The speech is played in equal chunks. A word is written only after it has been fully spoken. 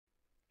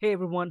Hey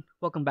everyone,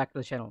 welcome back to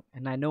the channel.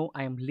 And I know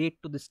I am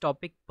late to this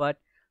topic, but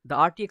the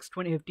RTX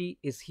 2050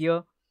 is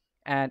here.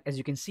 And as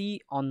you can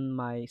see on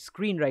my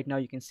screen right now,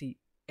 you can see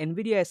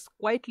Nvidia has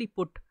quietly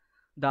put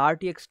the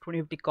RTX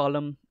 2050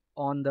 column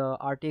on the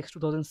RTX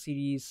 2000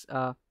 series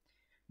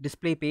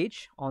display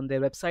page on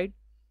their website.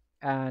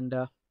 And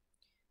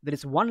there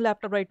is one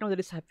laptop right now that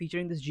is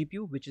featuring this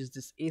GPU, which is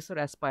this Acer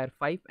Aspire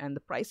 5, and the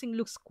pricing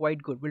looks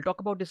quite good. We'll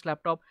talk about this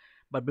laptop,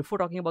 but before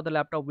talking about the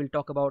laptop, we'll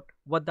talk about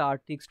what the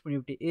RTX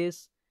 2050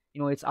 is,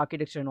 its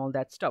architecture and all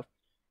that stuff,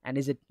 and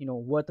is it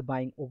worth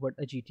buying over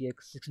a GTX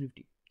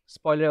 650.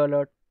 Spoiler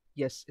alert: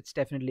 yes, it's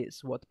definitely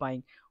is worth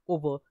buying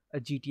over a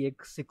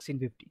GTX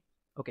 1650.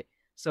 Okay,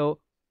 so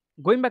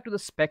going back to the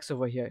specs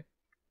over here.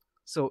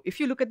 So if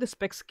you look at the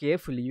specs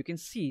carefully, you can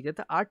see that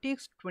the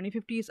RTX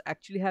 2050 is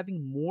actually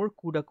having more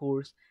CUDA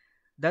cores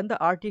than the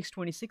RTX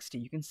 2060.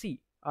 You can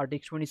see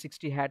RTX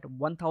 2060 had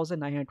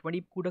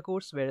 1920 CUDA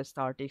cores, whereas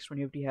the RTX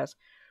 2050 has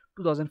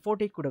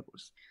 2048 CUDA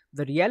cores.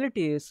 The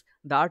reality is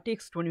the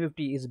RTX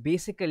 2050 is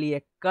basically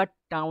a cut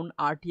down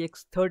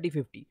RTX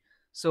 3050.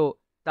 So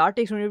the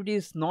RTX 2050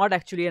 is not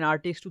actually an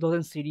RTX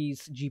 2000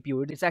 series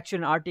GPU. It's actually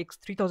an RTX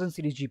 3000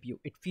 series GPU.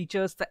 It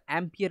features the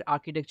Ampere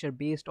architecture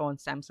based on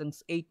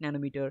Samsung's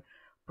 8nm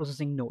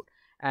processing node,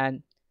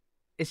 and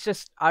it's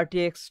just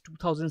RTX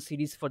 2000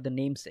 series for the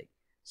namesake.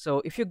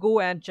 So if you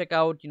go and check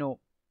out,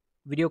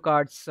 video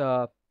cards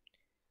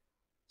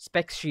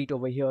spec sheet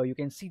over here, you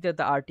can see that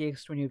the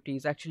RTX 2050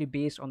 is actually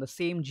based on the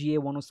same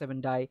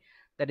GA107 die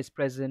that is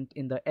present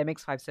in the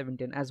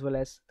MX5710 as well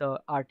as the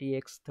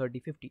RTX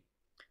 3050.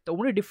 The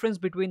only difference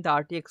between the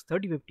RTX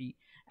 3050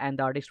 and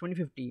the RTX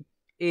 2050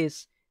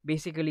 is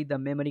basically the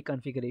memory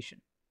configuration.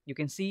 You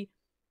can see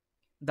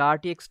the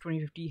RTX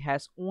 2050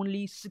 has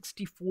only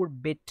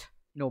 64-bit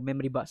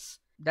memory bus.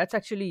 That's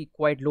actually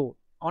quite low,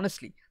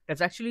 honestly.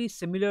 That's actually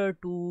similar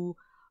to,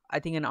 I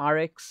think, an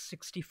RX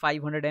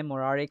 6500M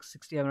or RX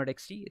 6500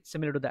 XT. It's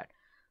similar to that.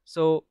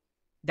 So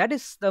that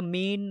is the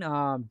main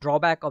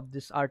drawback of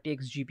this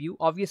RTX GPU.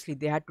 Obviously,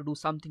 they had to do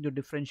something to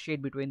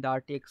differentiate between the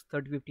RTX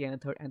 3050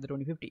 and the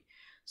 2050.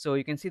 So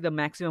you can see the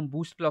maximum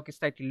boost clock is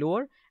slightly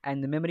lower,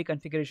 and the memory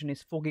configuration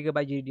is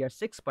 4GB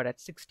GDDR6, but at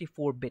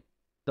 64-bit.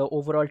 The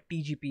overall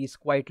TGP is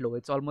quite low.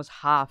 It's almost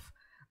half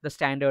the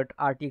standard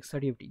RTX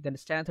 3050. Then the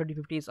standard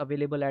 3050 is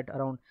available at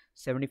around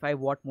 75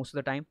 watt most of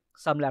the time.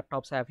 Some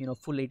laptops have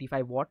full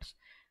 85 watts.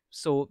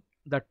 So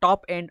the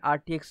top end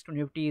RTX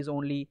 2050 is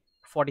only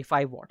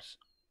 45 watts.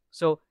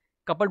 So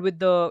coupled with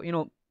the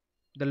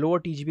the lower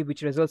TGP,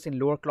 which results in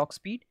lower clock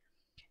speed,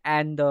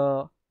 and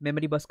the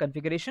memory bus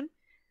configuration,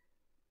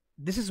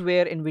 this is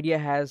where Nvidia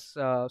has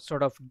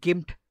sort of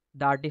gimped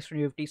the RTX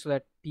 2050 so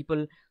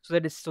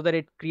that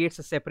it creates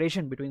a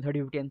separation between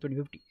 3050 and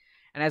 2050,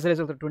 and as a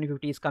result the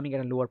 2050 is coming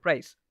at a lower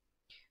price.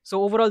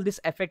 So overall this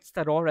affects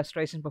the raw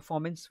restoration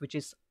performance, which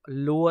is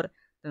lower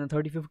than the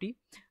 3050.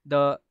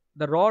 The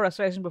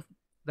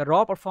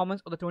raw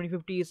performance of the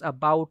 2050 is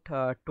about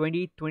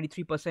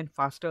 23%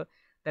 faster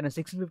than a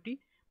 1650.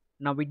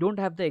 Now we don't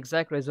have the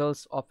exact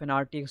results of an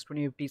RTX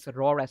 2050's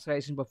raw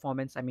restoration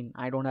performance. I mean,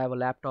 I don't have a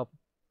laptop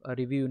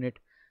review unit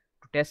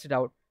to test it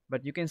out,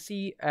 but you can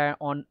see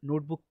on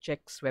Notebook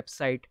Check's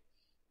website,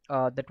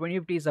 the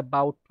 2050 is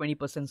about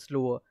 20%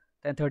 slower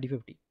than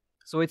 3050.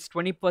 So it's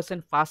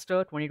 20%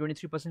 faster,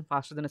 23%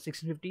 faster than a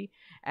 1650,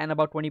 and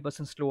about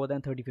 20% slower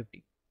than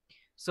 3050.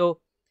 So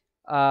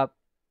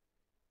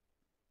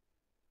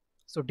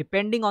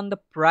depending on the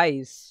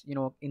price,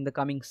 in the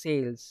coming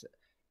sales,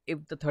 if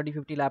the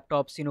 3050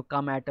 laptops,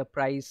 come at a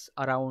price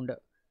around,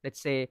 let's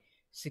say,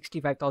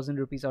 65,000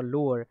 rupees or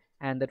lower,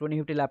 and the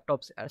 2050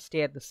 laptops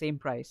stay at the same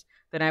price,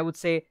 then I would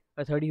say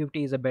a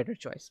 3050 is a better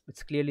choice.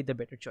 It's clearly the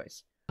better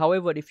choice.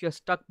 However, if you're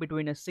stuck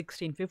between a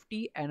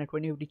 1650 and a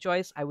 2050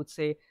 choice, I would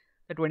say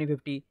the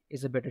 2050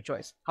 is a better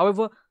choice.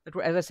 However,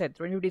 as I said,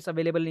 2050 is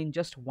available in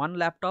just one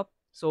laptop,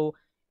 so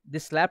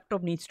this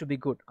laptop needs to be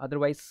good.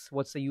 Otherwise,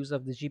 what's the use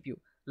of the GPU?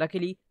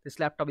 Luckily, this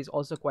laptop is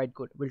also quite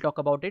good. We'll talk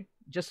about it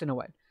just in a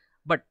while.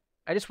 But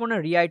I just want to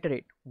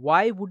reiterate,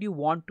 why would you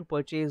want to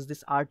purchase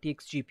this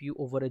RTX GPU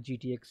over a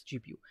GTX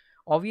GPU?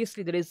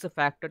 Obviously, there is the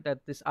factor that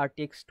this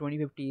RTX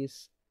 2050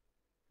 is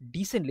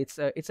decently,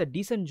 it's a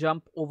decent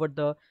jump over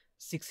the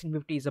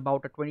 1650. Is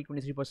about a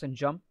 23%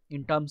 jump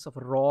in terms of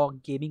raw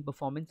gaming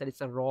performance. That is,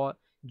 a raw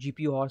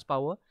GPU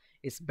horsepower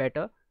is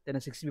better than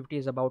a 1650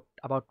 is about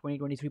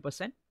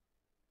 23%.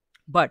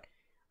 But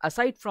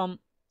aside from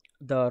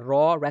the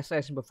raw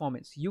restoration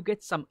performance, you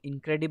get some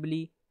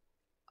incredibly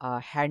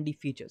handy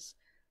features.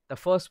 The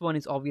first one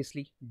is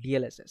obviously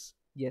DLSS.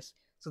 Yes,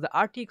 so the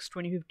RTX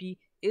 2050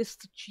 is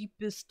the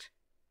cheapest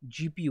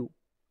GPU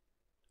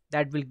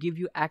that will give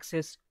you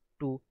access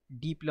to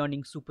deep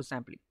learning super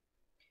sampling.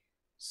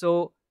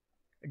 So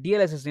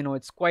DLSS,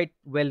 it's quite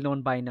well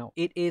known by now.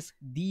 It is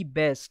the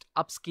best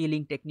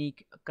upscaling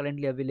technique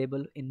currently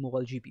available in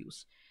mobile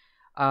GPUs.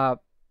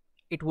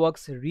 It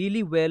works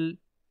really well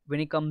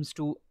when it comes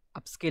to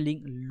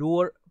upscaling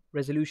lower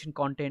resolution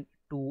content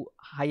to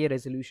higher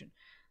resolution.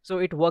 So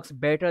it works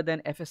better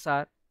than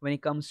FSR when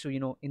it comes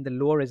to in the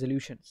lower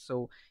resolution.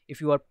 So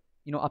if you are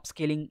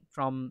upscaling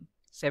from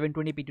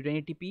 720p to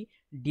 1080p,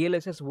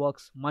 DLSS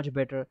works much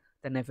better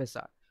than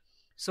FSR.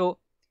 So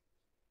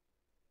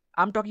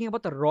I'm talking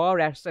about the raw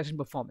rasterization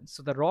performance.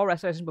 So the raw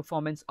rasterization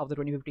performance of the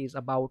 2050 is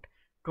about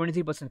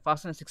 23%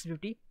 faster than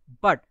 650,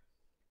 but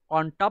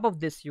on top of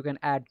this, you can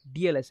add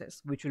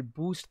DLSS, which will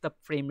boost the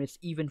frame rates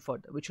even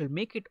further, which will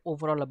make it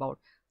overall about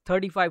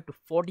 35 to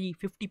 40,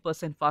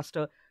 50%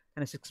 faster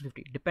than a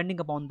 650, depending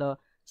upon the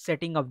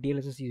setting of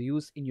DLSS you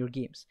use in your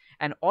games.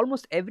 And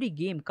almost every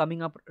game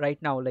coming up right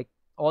now, like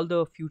all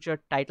the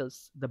future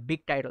titles, the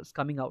big titles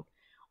coming out,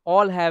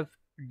 all have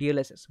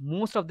DLSS.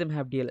 Most of them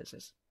have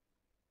DLSS.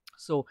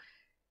 So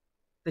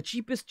the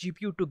cheapest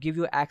GPU to give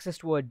you access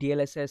to a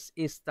DLSS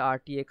is the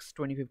RTX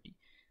 2050,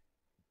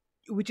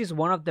 which is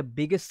one of the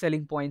biggest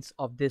selling points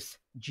of this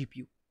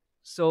GPU.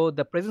 So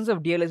the presence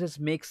of DLSS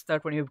makes the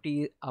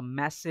 2050 a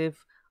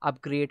massive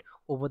upgrade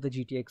over the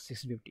GTX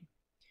 1650.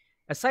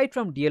 Aside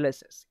from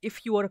DLSS,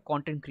 if you are a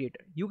content creator,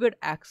 you get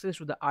access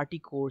to the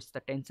RT cores,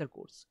 the tensor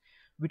cores,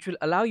 which will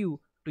allow you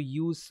to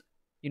use,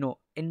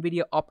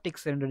 Nvidia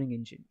optics rendering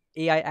engine,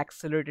 AI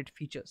accelerated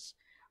features,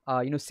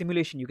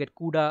 simulation. You get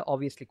CUDA.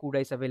 Obviously,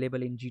 CUDA is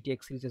available in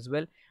GTX series as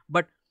well,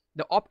 but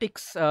the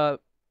optics, API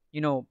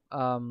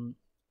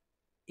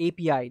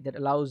that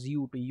allows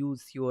you to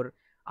use your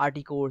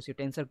RT cores, your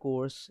tensor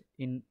cores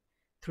in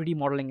 3D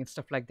modeling and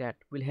stuff like that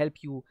will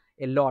help you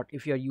a lot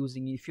if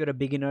you're a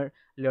beginner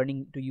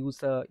learning to use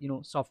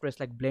softwares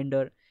like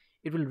Blender.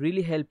 It will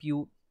really help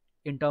you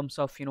in terms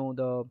of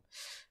the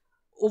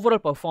overall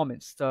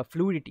performance, the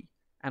fluidity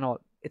and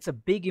all. It's a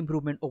big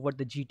improvement over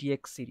the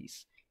GTX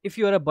series. If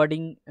you are a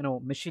budding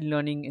machine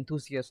learning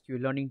enthusiast, you're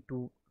learning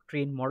to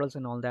train models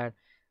and all that,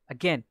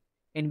 again,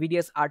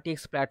 Nvidia's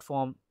RTX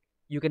platform,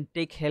 you can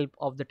take help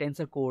of the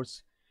tensor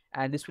cores,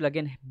 and this will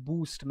again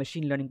boost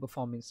machine learning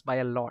performance by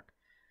a lot.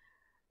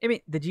 I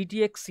mean, the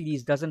GTX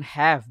series doesn't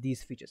have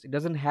these features. It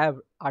doesn't have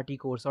RT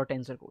cores or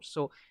tensor cores.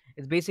 So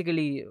it's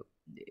basically,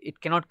 it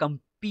cannot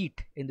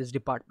compete in this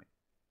department.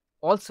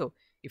 Also,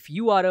 if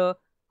you are a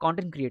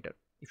content creator,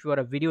 if you are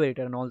a video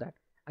editor and all that,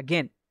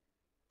 again,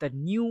 the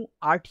new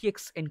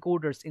RTX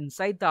encoders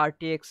inside the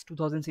RTX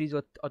 2000 series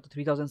or the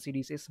 3000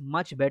 series is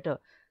much better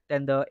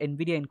than the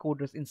Nvidia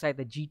encoders inside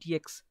the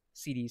GTX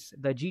series.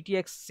 The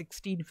GTX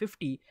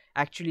 1650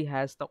 actually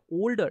has the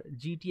older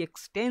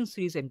GTX 10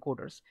 series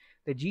encoders.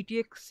 The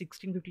GTX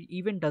 1650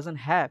 even doesn't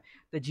have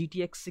the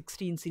GTX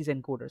 16 series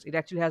encoders. It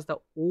actually has the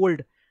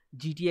old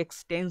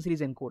GTX 10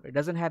 series encoder. It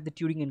doesn't have the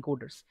Turing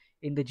encoders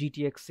in the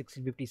GTX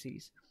 1650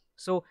 series.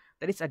 So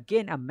that is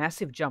again a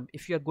massive jump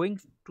if you are going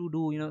to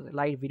do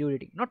light video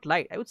editing. Not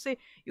light, I would say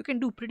you can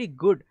do pretty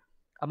good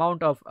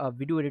amount of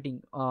video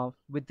editing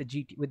with the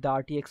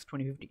RTX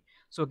 2050.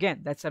 So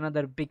again, that's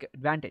another big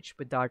advantage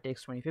with the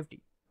RTX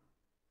 2050.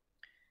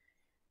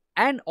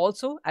 And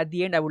also at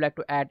the end, I would like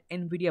to add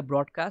Nvidia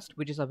Broadcast,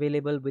 which is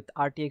available with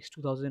RTX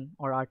 2000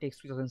 or RTX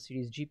 2000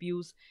 series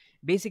GPUs.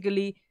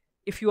 Basically,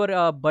 if you are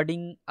a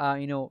budding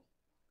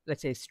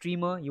let's say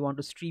streamer, you want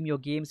to stream your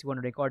games, you want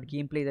to record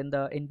gameplay, then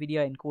the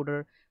Nvidia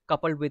encoder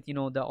coupled with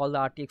all the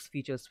RTX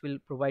features will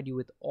provide you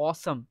with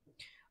awesome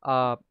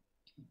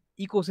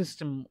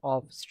ecosystem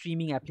of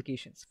streaming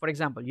applications. For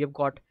example, you have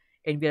got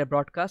Nvidia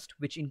Broadcast,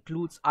 which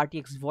includes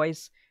RTX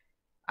voice.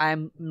 I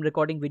am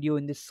recording video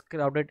in this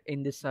crowded,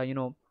 in this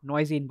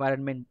noisy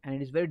environment, and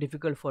it is very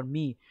difficult for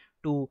me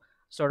to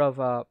sort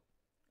of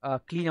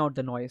clean out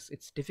the noise.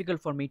 It's difficult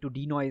for me to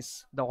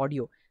denoise the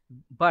audio,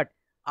 but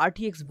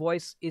RTX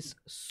voice is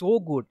so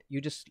good.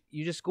 You just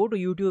go to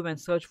YouTube and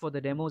search for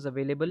the demos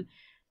available.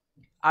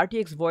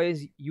 RTX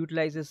voice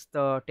utilizes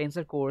the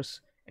tensor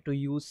cores to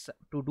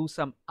do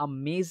some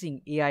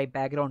amazing AI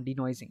background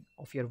denoising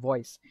of your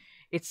voice.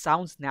 It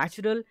sounds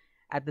natural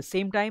at the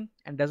same time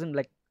and doesn't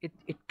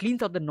it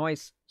cleans out the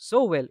noise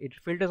so well. It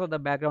filters out the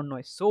background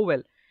noise so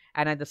well,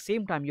 and at the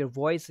same time your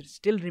voice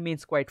still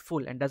remains quite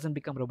full and doesn't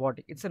become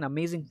robotic. It's an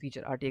amazing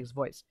feature, RTX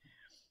voice.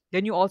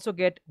 Then you also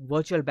get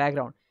virtual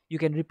background. You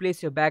can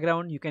replace your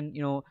background, you can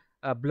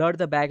blur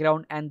the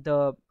background, and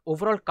the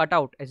overall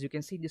cutout, as you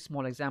can see in this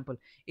small example,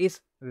 is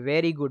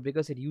very good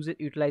because it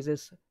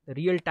utilizes the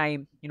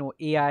real-time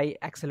AI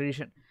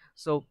acceleration.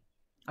 So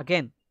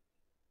again,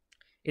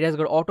 it has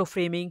got auto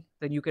framing.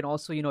 Then you can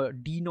also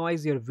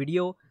denoise your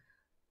video.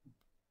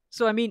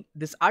 So I mean,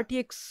 this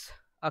RTX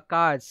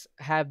cards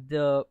have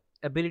the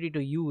ability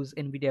to use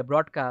Nvidia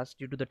Broadcast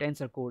due to the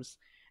tensor cores,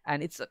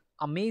 and it's an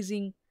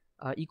amazing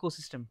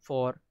ecosystem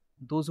for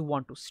those who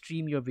want to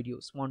stream your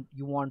videos.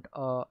 You want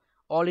a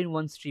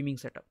all-in-one streaming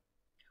setup.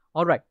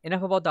 All right,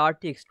 enough about the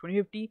RTX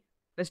 2050.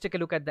 Let's take a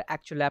look at the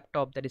actual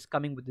laptop that is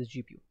coming with this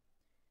GPU.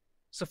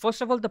 So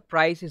first of all, the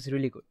price is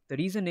really good. The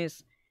reason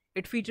is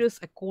it features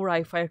a Core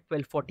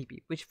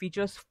i5-1240P, which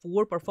features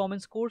 4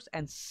 performance cores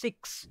and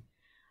 6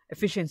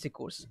 efficiency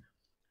cores.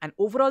 And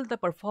overall, the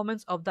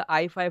performance of the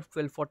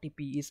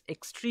i5-1240P is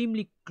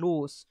extremely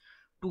close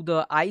to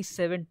the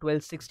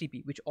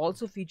i7-1260P, which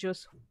also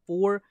features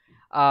 4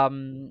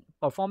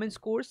 performance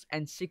cores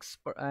and 6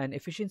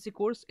 efficiency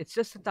cores. It's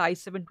just that the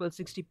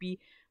i7-1260P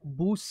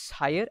boosts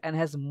higher and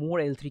has more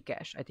L3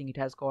 cache. I think it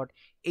has got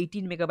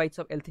 18 megabytes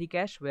of L3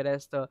 cache,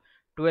 whereas the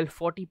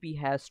 1240p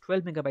has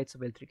 12 megabytes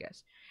of L3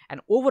 cache.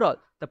 And overall,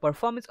 the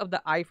performance of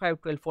the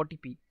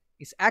i5-1240P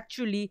is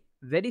actually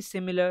very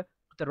similar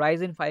to the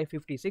Ryzen 5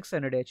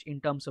 5600H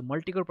in terms of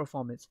multi-core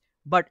performance,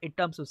 but in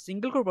terms of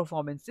single-core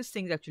performance, this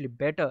thing is actually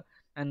better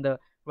than the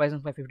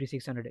Ryzen 5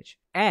 5600H.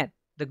 And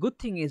the good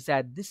thing is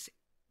that this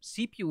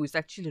CPU is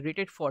actually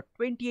rated for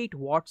 28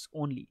 watts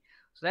only.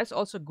 So that's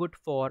also good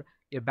for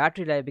your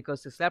battery life,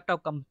 because this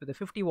laptop comes with a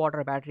 50 watt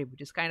battery,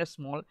 which is kind of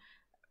small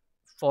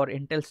for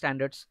Intel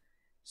standards.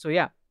 So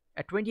yeah,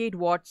 at 28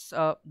 watts,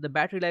 the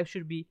battery life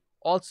should be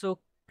also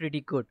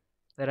pretty good.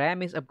 The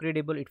RAM is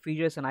upgradable. It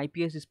features an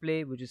IPS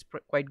display, which is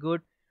quite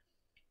good.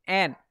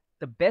 And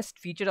the best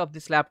feature of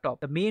this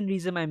laptop, the main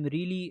reason I'm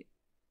really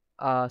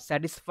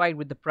satisfied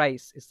with the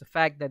price, is the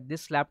fact that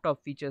this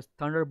laptop features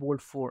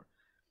Thunderbolt 4.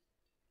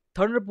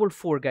 Thunderbolt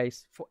 4,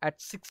 guys,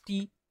 at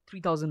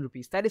 63,000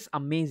 rupees. That is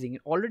amazing.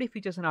 It already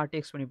features an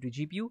RTX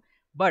 2050 GPU,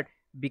 but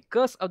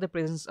because of the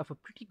presence of a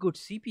pretty good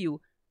CPU,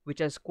 which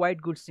has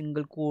quite good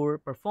single core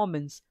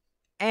performance,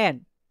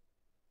 and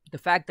the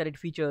fact that it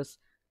features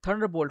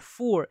Thunderbolt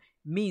 4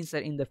 means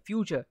that in the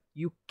future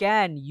you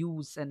can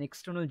use an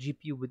external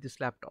GPU with this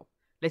laptop.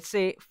 Let's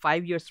say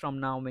 5 years from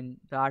now, when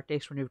the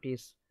RTX 2050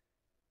 is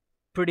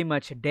pretty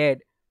much dead,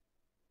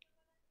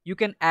 you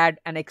can add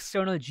an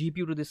external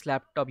GPU to this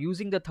laptop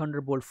using the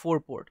Thunderbolt 4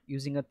 port,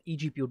 using an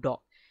eGPU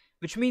dock,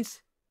 which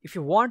means if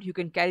you want, you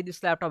can carry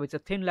this laptop. It's a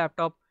thin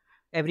laptop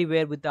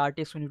everywhere with the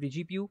RTX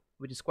 2050 GPU,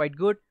 which is quite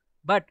good.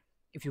 But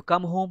if you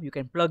come home, you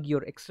can plug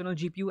your external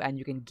GPU and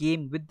you can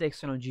game with the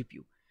external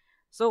GPU.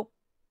 So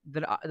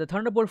the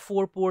Thunderbolt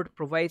 4 port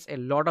provides a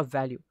lot of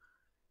value.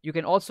 You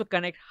can also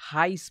connect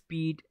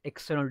high-speed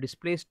external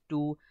displays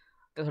to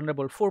the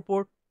Thunderbolt 4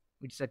 port,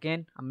 which is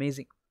again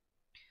amazing.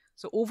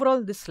 So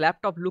overall, this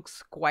laptop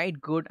looks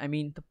quite good. I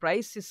mean, the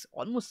price is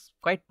almost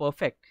quite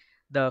perfect.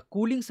 The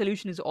cooling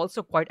solution is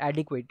also quite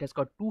adequate. It has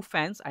got 2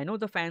 fans. I know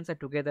the fans are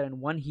together and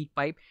 1 heat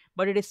pipe,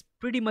 but it is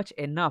pretty much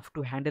enough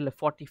to handle a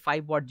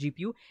 45-watt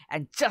GPU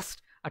and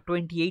just a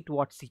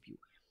 28-watt CPU.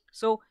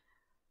 So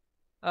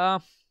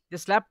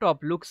this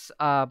laptop looks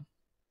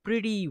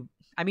pretty,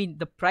 I mean,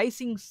 the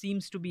pricing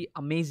seems to be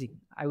amazing,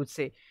 I would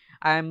say.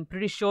 I'm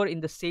pretty sure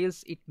in the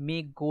sales it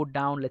may go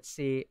down, let's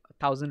say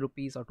 1,000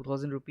 rupees or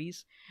 2,000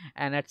 rupees,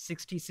 and at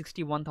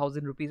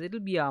 61,000 rupees it will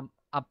be a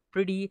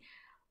pretty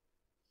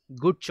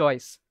good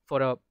choice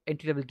for a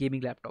entry-level gaming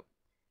laptop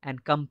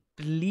and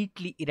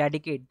completely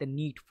eradicate the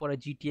need for a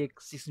GTX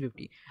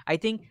 650. I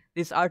think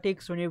this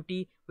RTX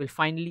 2050 will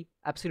finally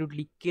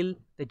absolutely kill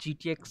the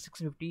GTX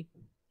 650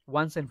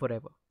 once and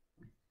forever.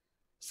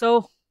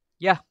 So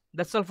yeah,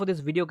 that's all for this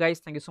video, guys.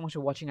 Thank you so much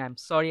for watching. I'm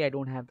sorry I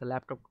don't have the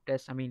laptop to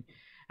test. I mean,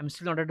 I'm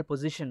still not at a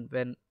position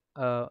when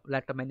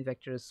laptop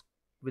manufacturers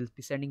will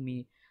be sending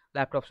me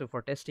laptops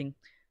for testing.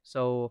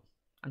 So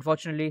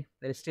unfortunately,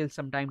 there is still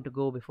some time to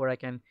go before I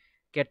can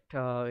get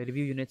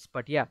review units.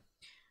 But yeah,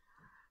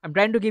 I'm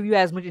trying to give you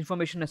as much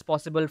information as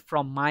possible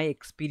from my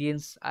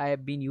experience. I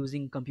have been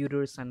using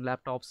computers and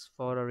laptops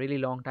for a really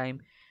long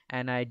time,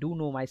 and I do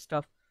know my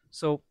stuff.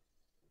 So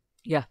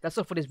yeah, that's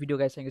all for this video,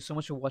 guys. Thank you so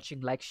much for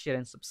watching. Like, share,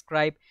 and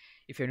subscribe.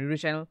 If you're new to the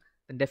channel,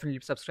 then definitely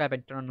subscribe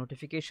and turn on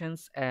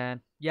notifications.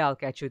 And yeah, I'll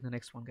catch you in the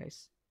next one,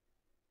 guys.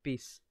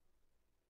 Peace.